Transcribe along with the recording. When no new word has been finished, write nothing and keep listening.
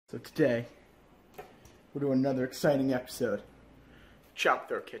So today, we're doing another exciting episode of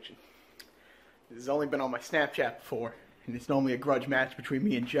ChopThroat Kitchen. This has only been on my Snapchat before, and it's normally a grudge match between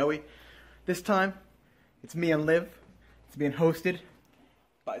me and Joey. This time, it's me and Liv. It's being hosted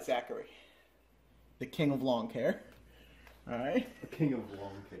by Zachary, the king of lawn care. Alright? The king of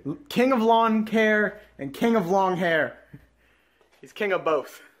lawn care. King of lawn care and king of long hair. He's king of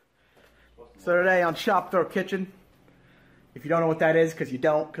both. So today on ChopThroat Kitchen, if you don't know what that is, because you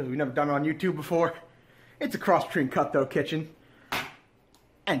don't, because we've never done it on YouTube before, it's a cross between Cutthroat Kitchen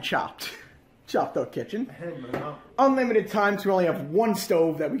and ChopThroat Kitchen. Unlimited times, we only have one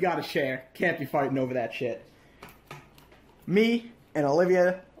stove that we gotta share. Can't be fighting over that shit. Me and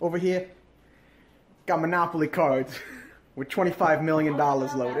Olivia over here got Monopoly cards with $25 million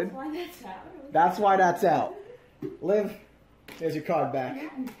loaded. That's why that's out. Liv, there's your card back.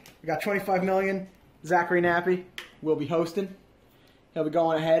 We got $25 million. Zachary Nappy will be hosting. He'll be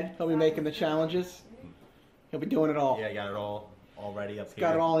going ahead. He'll be making the challenges. He'll be doing it all. Yeah, got it all ready up here.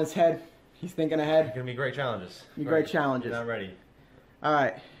 Got it all in his head. He's thinking ahead. It's gonna be great challenges. Great challenges. Not ready. All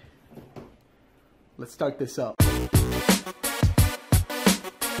right. Let's start this up.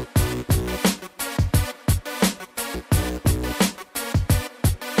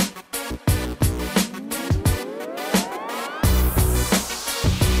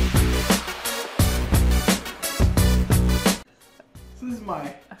 This is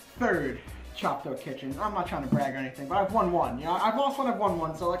my third ChopThroat Kitchen. I'm not trying to brag or anything, but I've won one. You know, I've lost one, I've won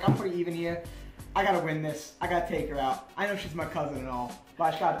one, so like I'm pretty even here. I gotta win this. I gotta take her out. I know she's my cousin and all,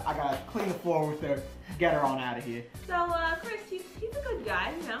 but I gotta clean the floor with her, get her on out of here. So Chris, he's a good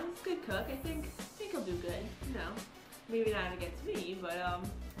guy. You know, he's a good cook. I think he'll do good. You know, maybe not against me, but I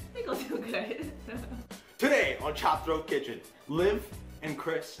think he'll do good. Today on ChopThroat Kitchen, Liv and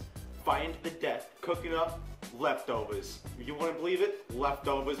Chris find the death cooking up leftovers. You wouldn't believe it?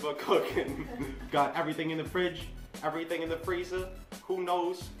 Leftovers for cooking. Got everything in the fridge, everything in the freezer. Who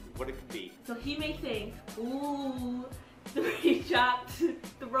knows what it could be? So he may think, ooh, 3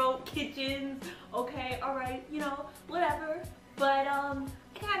 ChopThroat Kitchens. Okay, all right, you know, whatever. But I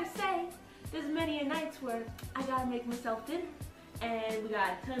gotta say, there's many a nights where I gotta make myself dinner, and we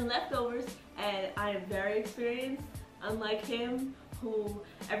got a ton of leftovers, and I am very experienced, unlike him, who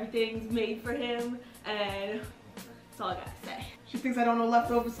everything's made for him, and that's all I gotta say. She thinks I don't know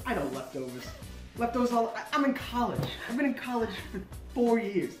leftovers. I know leftovers. Leftovers all. I'm in college. I've been in college for 4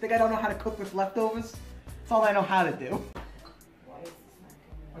 years. Think I don't know how to cook with leftovers? That's all I know how to do.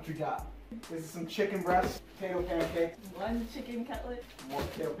 What you got? This is some chicken breast, potato pancakes. 1 chicken cutlet. More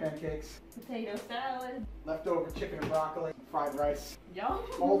potato pancakes. Potato salad. Leftover chicken and broccoli. Fried rice. Yum.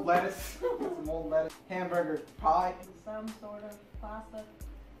 Old lettuce. Some old lettuce. Hamburger pie. Some sort of pasta.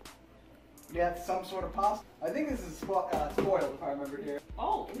 Yeah, some sort of pasta. I think this is spoiled if I remember here.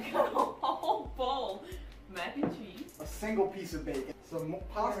 Oh, we got a whole bowl. Mac and cheese. A single piece of bacon. Some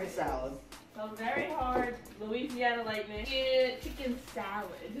pasta salad. Some very hard Louisiana lightning. Chicken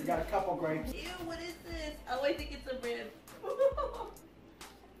salad. We got a couple grapes. Ew, what is this? Oh, I think it's a rib.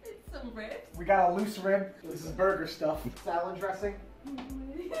 It's some ribs. We got a loose rib. This is burger stuff. Salad dressing.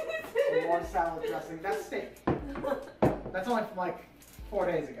 Some more salad dressing. That's steak. That's only from like 4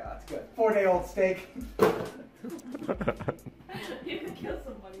 days ago. That's good. 4-day-old steak. You could kill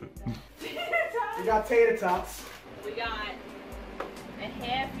somebody with that. We got tater tots. We got a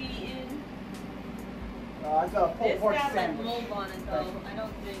half-eaten. It's a pulled pork got sandwich. like mold on it though. I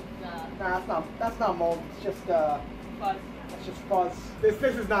don't think. Nah, that's not mold. It's just Fuzz. It's just fuzz. This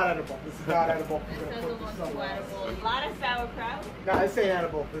is not edible. This is not edible. This doesn't look too edible. A lot of sauerkraut. No, this ain't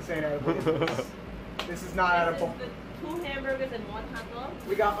edible. This ain't edible. This is not edible. This is the 2 hamburgers and 1 hot dog.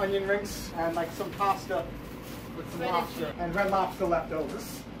 We got onion rings and like some pasta with some lobster and red lobster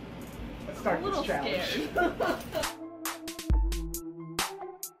leftovers. Let's start this challenge. Scared.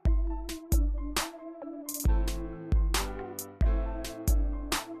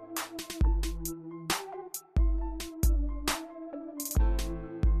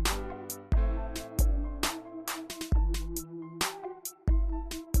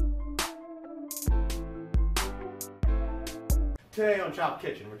 Today on Chop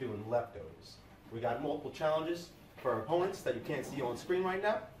Kitchen, we're doing leftovers. We got multiple challenges for our opponents that you can't see on screen right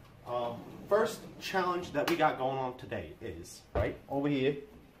now. First challenge that we got going on today is, right over here,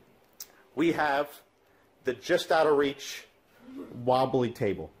 we have the just out of reach wobbly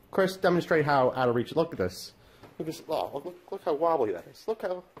table. Chris, demonstrate how out of reach. Look at this. Look at this. Oh, look how wobbly that is. Look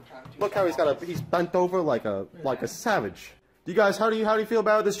how he's bent over like a savage. You guys, how do you feel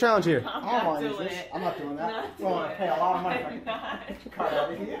about this challenge here? I'm not doing this. it. I'm not doing that. Not Well, I pay a lot of money. I'm not. Cut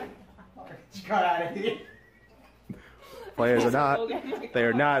out of here. Cut out of here. Players are not. Okay. They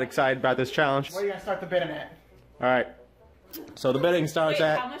are not excited about this challenge. Where are you gonna start the bidding at? All right. So the bidding starts Wait,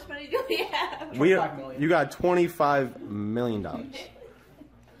 at. how much money do we have? 25 million. You got $25 million. All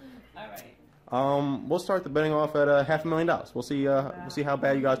right. We'll start the bidding off at $500,000. We'll see. We'll see how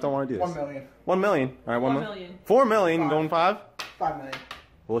bad you guys don't want to do this. 1 million. 1 million. All right, 1 4 million. million. 4 million. 5. Going 5. 5 million.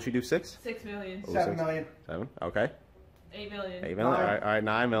 Will she do 6? 6 million. Oh, 7 6. million. 7. Okay. 8 million. 8 million. All right,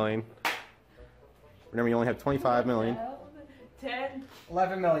 9 million. Remember, you only have 25 million. 10.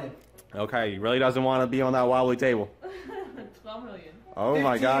 11 million. Okay, he really doesn't want to be on that wobbly table. 12 million. Oh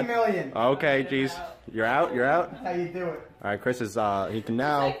my 15 God. million. Okay, jeez. You're out. You're out. That's how you do it. All right, Chris is. He can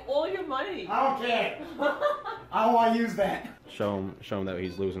now Like all your money. I don't care. I don't want to use that. show him that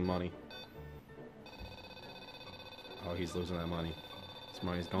he's losing money. Oh, he's losing that money. This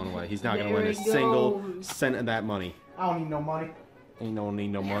money's going away. He's not gonna win a There he single goes. cent of that money. I don't need no money. Ain't no need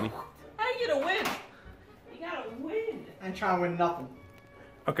no money. How you gonna win? You gotta win. I ain't trying to win nothing.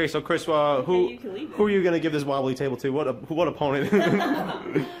 Okay, so Chris, you can leave it. who are you gonna give this wobbly table to? What opponent?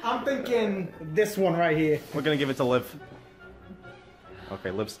 I'm thinking this one right here. We're gonna give it to Liv.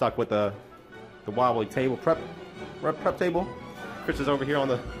 Okay, Liv's stuck with the wobbly table prep table. Chris is over here on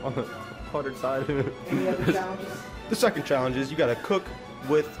the puttered side. Any other challenges? The second challenge is you gotta cook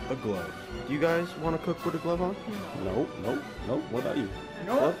with a glove. Do you guys want to cook with a glove on? No. Nope. What about you? You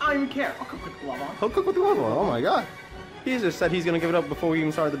know what? I don't even care. I'll cook with the glove on. He'll cook with the glove on. Oh my God. He just said he's gonna give it up before we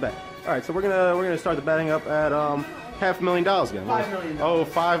even started the bet. All right, so we're gonna start the betting up at $500,000 again. $5 million. Oh,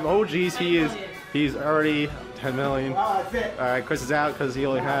 5. Oh, geez, he's already 10 million. All Oh, that's it. right, Chris is out because he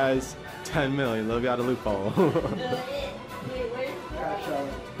only has 10 million. Liv got a loophole. Wait, where's Gotta show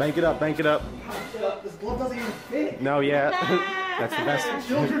it. Bank it up. Bank it up. This glove doesn't even fit. No, yeah. That's the best.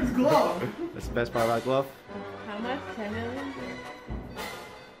 Children's glove. That's the best part about glove. How much? 10 million?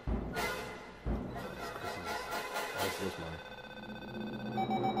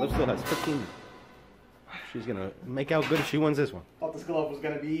 Liv still has 15. She's gonna make out good if she wins this one. Thought this glove was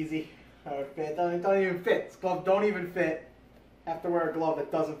gonna be easy. It don't even fit. This glove don't even fit. Have to wear a glove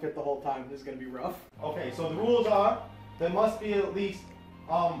that doesn't fit the whole time. This is gonna be rough. Okay, so the rules are there must be at least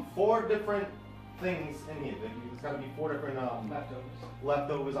 4 different things in here. There's got to be 4 different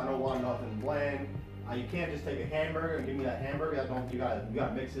leftovers. I don't want nothing bland. You can't just take a hamburger and give me that hamburger. You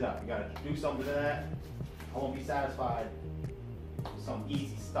gotta mix it up. You gotta do something to that. I won't be satisfied with some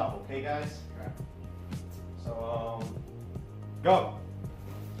easy stuff. Okay, guys? Okay. So go.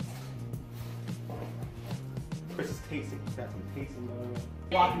 Chris is tasting. He's got some tasting going on.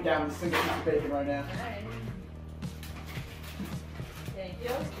 Locking down this single piece of bacon right now. Alright. Thank you.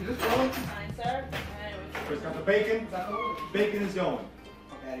 Is this rolling? Fine, sir. Chris got the bacon. Bacon is going.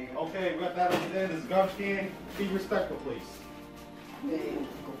 Okay, Okay, we got that over there. This is garbage can. Be respectful, please. go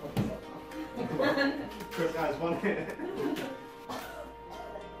fuck yourself. Chris got his one hand.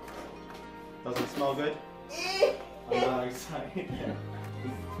 Doesn't it smell good? I'm not excited.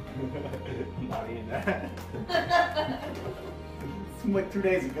 I'm not eating that. It's like 2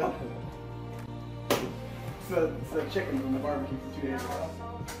 days ago. It's a chicken from the barbecue from 2 days ago.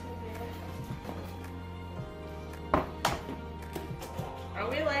 Are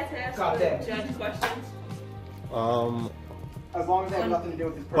we allowed to ask God the damn. judge questions? As long as they have nothing to do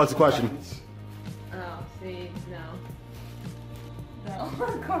with his personal What's the question? preference. Oh, see, no. There are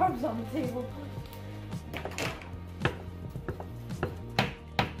carbs on the table.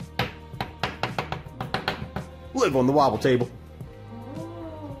 Live on the wobble table.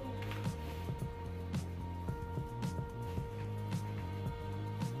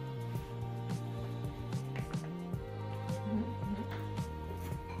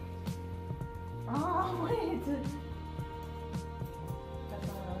 Oh, wait. That's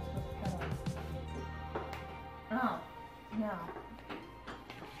not what I was supposed to cut off. Oh, no.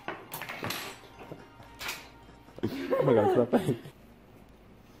 Oh my God, stop that.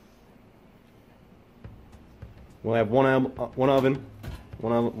 We'll have one oven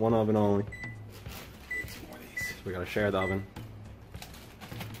only. So we gotta share the oven.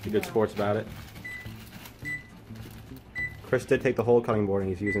 Be good sports about it. Chris did take the whole cutting board and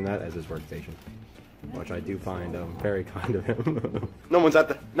he's using that as his workstation, which I do find very kind of him. No one's at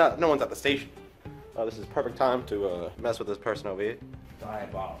the station. This is perfect time to mess with this person over here.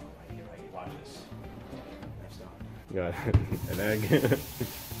 Diabolical. Watch this. You got an egg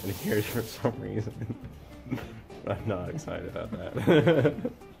and here's for some reason. I'm not excited about that.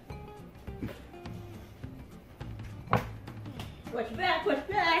 Push back, push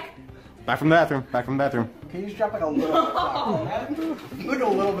back. Back from the bathroom. Back from the bathroom. Can you just drop like a little bit of flour? Like a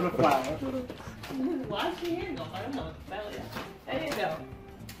little bit of flour. Wash your hands off. I don't know what to tell you. There you go.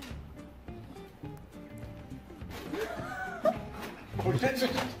 I'm trying to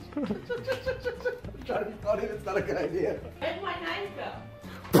be funny, that's not a good idea. Where'd my knife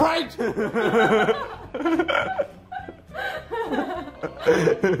go? Right! Did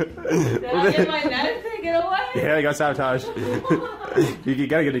I get my knife taken away? Yeah, I got sabotaged. you can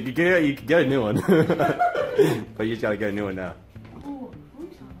get a new one. But you just gotta get a new one now. Ooh,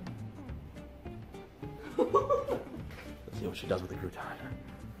 Let's see what she does with the crouton.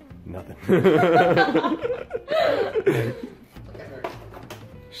 Nothing. Look at her.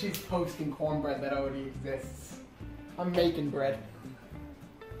 She's posting cornbread that already exists. I'm making bread.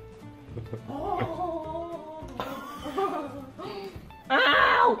 Oh.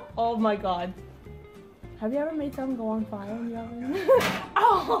 Ow! Oh my god. Have you ever made something go on fire in the oven?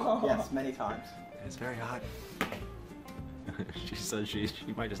 Oh! Yes, many times. It's very hot. She says she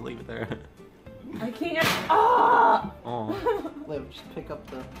might just leave it there. I can't. Ah! Oh. Liv, just pick up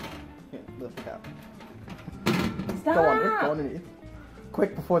the. Here, lift the cap. Stop! Go under, go underneath.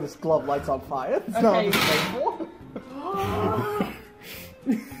 Quick before this glove lights on fire. It's Okay. not what it's made for.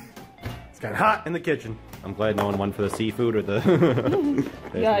 It's kind of hot in the kitchen. I'm glad no one went for the seafood or the.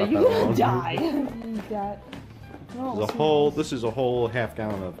 Yeah, you will die. You got. Oh, This is a whole half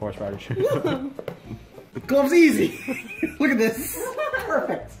gallon of horseradish. The glove's easy. Look at this.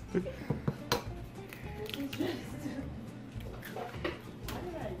 Perfect.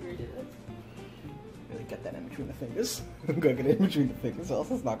 Really get that in between the fingers. I'm gonna get it in between the fingers,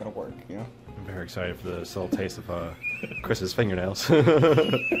 else it's not gonna work, you know? I'm very excited for the subtle taste of Chris's fingernails. So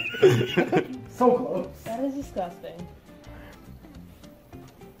close. That is disgusting.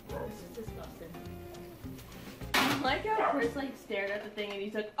 This is disgusting. I like how Chris like stared at the thing and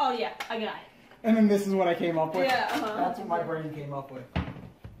he's like, oh yeah, I got it. And then this is what I came up with. Yeah, That's what my brain came up with.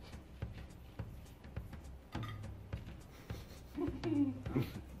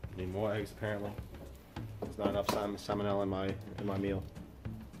 Need more eggs apparently. There's not enough salmonella in my meal.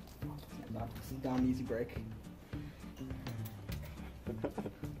 This is down easy break.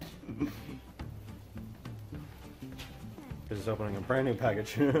 This is opening a brand new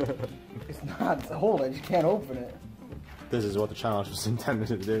package. It's not, it's a hole, I just can't open it. This is what the challenge was intended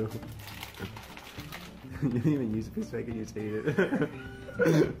to do. You didn't even use a piece of bacon, you just ate it.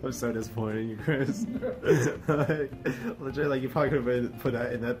 I'm so disappointed in you, Chris. Like, literally, like, you probably could have put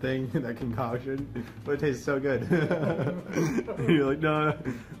that in that thing, in that concoction, but it tastes so good. And you're like, no,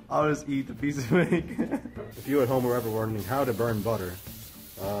 I'll just eat the piece of bacon. If you at home were ever wondering how to burn butter,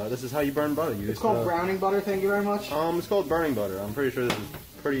 this is how you burn butter. It's called browning butter, thank you very much. It's called burning butter. I'm pretty sure this is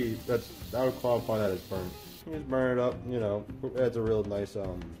pretty, I would qualify that as burnt. You just burn it up, you know, it adds a real nice,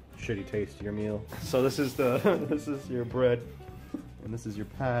 shitty taste to your meal. So this is this is your bread, and this is your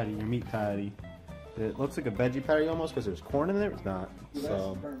patty, your meat patty. It looks like a veggie patty almost because there's corn in there. It's not.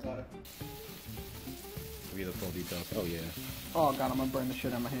 So give you the full details. Oh yeah. Oh god, I'm gonna burn the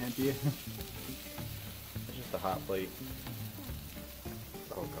shit out of my hand here. It's just a hot plate.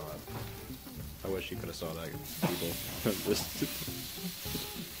 Oh god. I wish you could have saw that, people.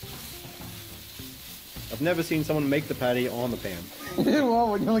 I've never seen someone make the patty on the pan.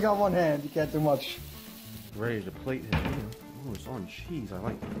 Well, when you only got one hand, you can't do much. Ready to plate it. Oh, it's on cheese. I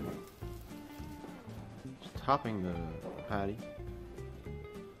like it. Just topping the patty.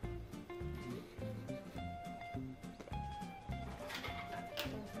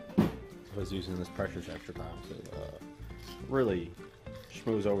 I was using this pressure extra time to really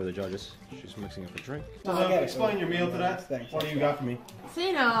schmooze over the judges. She's mixing up a drink. Explain your meal to that. Thanks. What do you got for me? So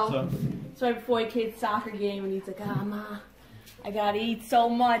you know, it's right before your kid's soccer game and he's like, ah, Ma, I gotta eat so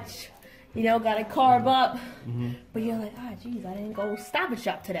much. You know, gotta carb up. But you're like, ah, geez, I didn't go Stop and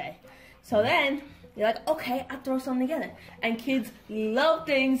Shop today. So then, you're like, okay, I'll throw something together. And kids love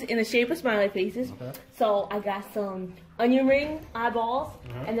things in the shape of smiley faces. Okay. So I got some onion ring eyeballs.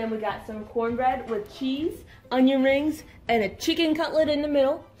 And then we got some cornbread with cheese, onion rings, and a chicken cutlet in the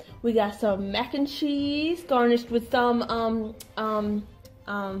middle. We got some mac and cheese garnished with some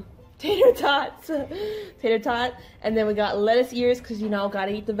tater tots, and then we got lettuce ears because you know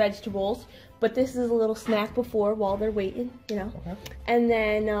gotta eat the vegetables. But this is a little snack before while they're waiting, you know. Okay. And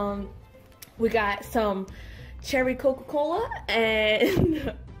then we got some cherry Coca-Cola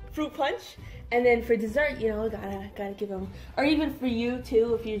and fruit punch. And then for dessert, you know, gotta give them, or even for you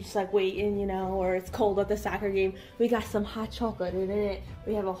too, if you're just like waiting, you know, or it's cold at the soccer game, we got some hot chocolate, and in it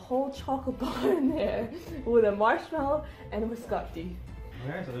we have a whole chocolate bar in there with a marshmallow and a biscotti.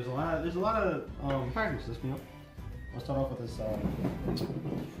 Okay, so there's a lot of factors to this meal. Let's start off with this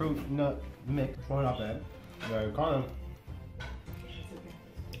fruit nut mix. It's really not bad. They're kind of,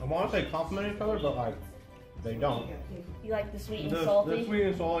 I want to say complement each other, but like they don't. You like the sweet and salty? The sweet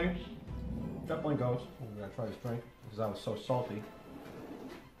and salty definitely goes. I'm gonna try this drink because that was so salty.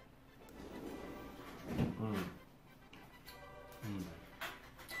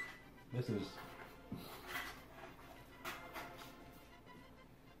 This is.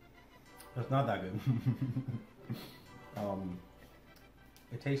 It's not that good.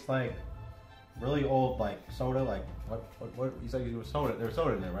 It tastes like really old, like soda. Like what you said? You was soda. There's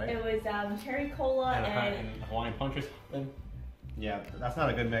soda in there, right? It was cherry cola and Hawaiian punch or something. Yeah, that's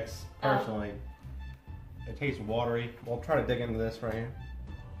not a good mix, personally. It tastes watery. We'll try to dig into this right here.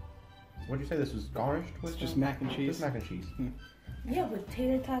 What did you say this was garnished with? It's just mac and cheese. Just mac and cheese. yeah, with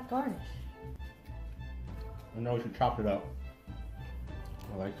tater tot garnish. I know you chopped it up.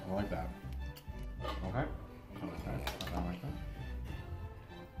 I like that. Okay. I like that. I like that.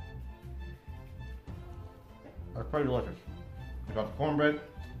 That's pretty delicious. You got the cornbread,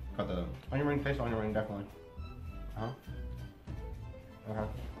 got the onion ring, taste onion ring definitely. Okay.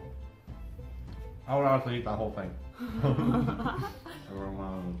 I would honestly eat that whole thing.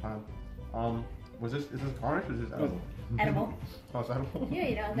 Is this garnish or is this edible? Edible. Oh, it's edible? Yeah,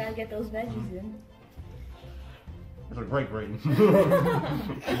 you know, gotta get those veggies in. It's a great grating.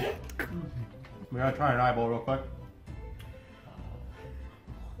 We gotta try an eyeball real quick.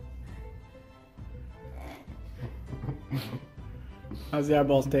 How's the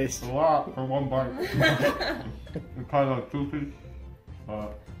eyeballs taste? A lot for one bite. It's kind of like 2 pieces,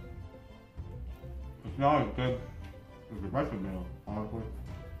 but it's not as good as the rest of the meal, honestly.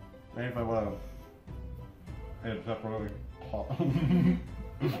 Maybe if I would have ate it separately.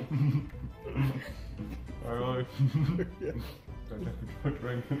 Really?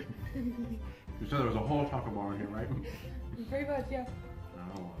 You said there was a whole taco bar in here, right? Pretty much, yeah.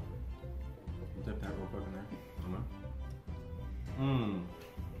 Oh, we'll dip that real quick in there.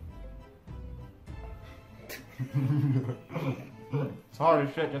 It's hard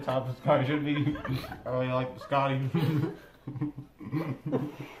as shit, that's how biscotti should be. I really like biscotti.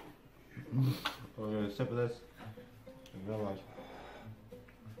 We're gonna sip of this and realize.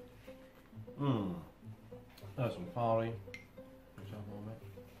 That's some quality. You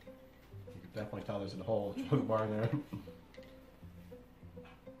can definitely tell there's a whole chocolate bar in there.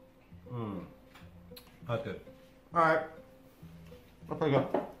 That's good. Alright. That's pretty good.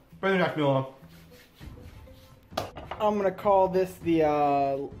 Bring the next meal on. I'm gonna call this the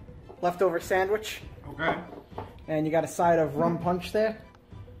leftover sandwich. Okay. And you got a side of rum punch there.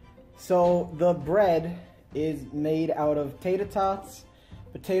 So the bread is made out of tater tots,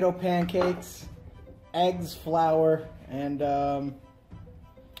 potato pancakes, eggs, flour, and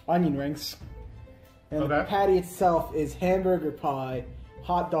onion rings. And the patty itself is hamburger pie,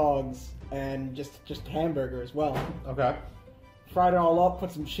 hot dogs, and just hamburger as well. Okay. Fried it all up,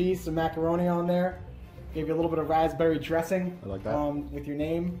 put some cheese, some macaroni on there. Gave you a little bit of raspberry dressing. I like that. With your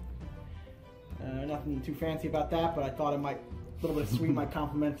name. Nothing too fancy about that, but I thought it might, a little bit of sweet might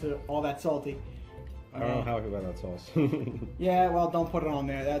complement to all that salty. I don't know how I feel about that sauce. Yeah, well, don't put it on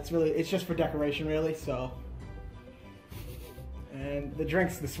there. That's really, it's just for decoration, really. So, and the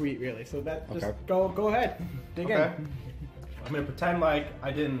drink's the sweet, really. So that just go ahead, dig in. I'm gonna pretend like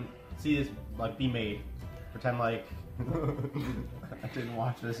I didn't see this like be made. Pretend like I didn't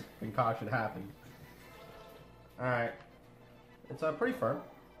watch this concoction happen. All right, it's pretty firm.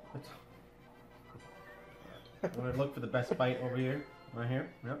 I'm gonna look for the best bite over here, right here.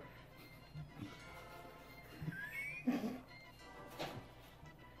 Yep.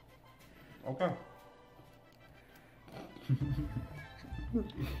 Okay.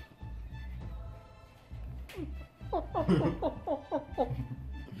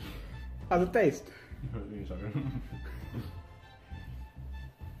 How's it taste?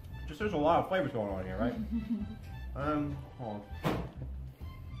 Just there's a lot of flavors going on here, right? Hold on.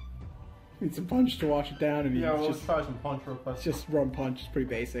 Need some punch to wash it down. And Yeah, let's try some punch real quick. It's just rum punch. It's pretty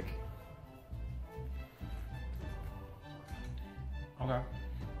basic. Okay.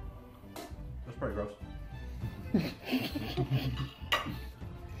 That's pretty gross.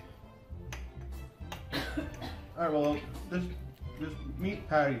 Alright, well, this meat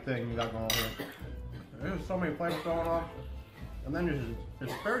patty thing you got going on here, there's so many flavors going on. And then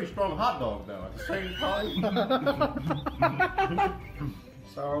there's a very strong hot dog, though, at the same time.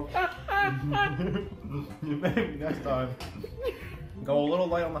 So, maybe next time, go a little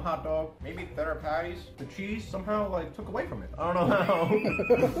light on the hot dog, maybe better patties. The cheese somehow, like, took away from it. I don't know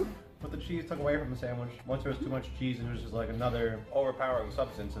how. But the cheese took away from the sandwich. Once there was too much cheese, and it was just like another overpowering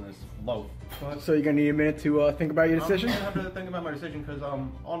substance in this loaf. So you're gonna need a minute to think about your decision? I'm gonna have to think about my decision because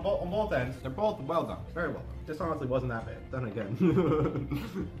on both ends, they're both well done, very well done. This honestly wasn't that bad. Then again,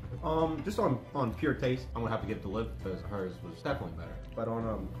 just on pure taste, I'm gonna have to give it to Liv because hers was definitely better. But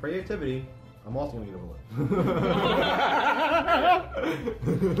on creativity, I'm also gonna give it to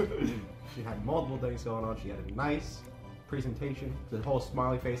Liv. She had multiple things going on. She had a nice, presentation, the whole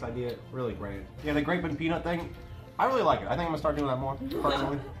smiley face idea, really grand. Yeah, the grape and peanut thing, I really like it. I think I'm gonna start doing that more,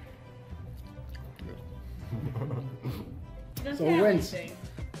 personally. So who wins?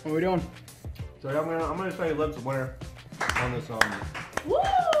 What are we doing? So I'm gonna say Liv's the winner on this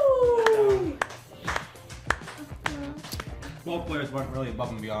Woo! Both players went really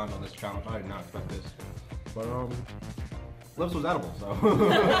above and beyond on this challenge. I did not expect this. But Liv's was edible, so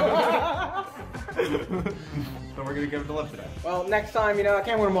so we're gonna give it to Liv today. Well, next time, you know, I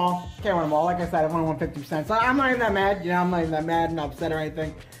can't win them all. Can't win them all. Like I said, I've only won 50%. So I'm not even that mad. You know, I'm not even that mad and upset or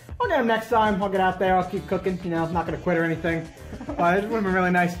anything. I'll get them next time. I'll get out there. I'll keep cooking. You know, I'm not gonna quit or anything. But it would have been really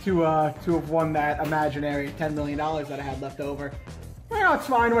nice to have won that imaginary $10 million that I had left over. You know, it's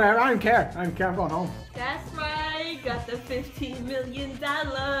fine. Whatever. I don't care. I don't care. I'm going home. That's right. Got the $15 million.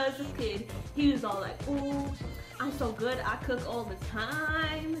 This kid, he was all like, "Ooh, I'm so good. I cook all the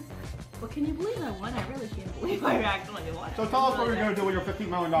time." But can you believe I won? I really can't believe I actually won. So tell us what you're gonna do with your $15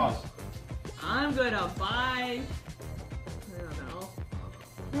 million. I'm gonna buy, I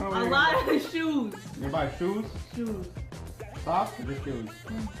don't know, a lot of shoes. You gonna buy shoes? Shoes. Socks or just shoes?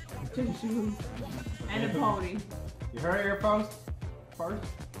 Just shoes. And a pony. You heard it here first?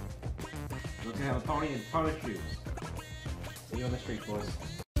 You're gonna have a pony and pony shoes. See you on the street, boys.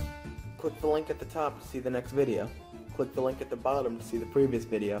 Click the link at the top to see the next video. Click the link at the bottom to see the previous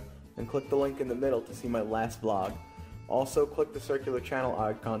video. And click the link in the middle to see my last vlog. Also, click the circular channel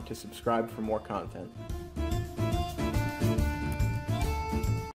icon to subscribe for more content.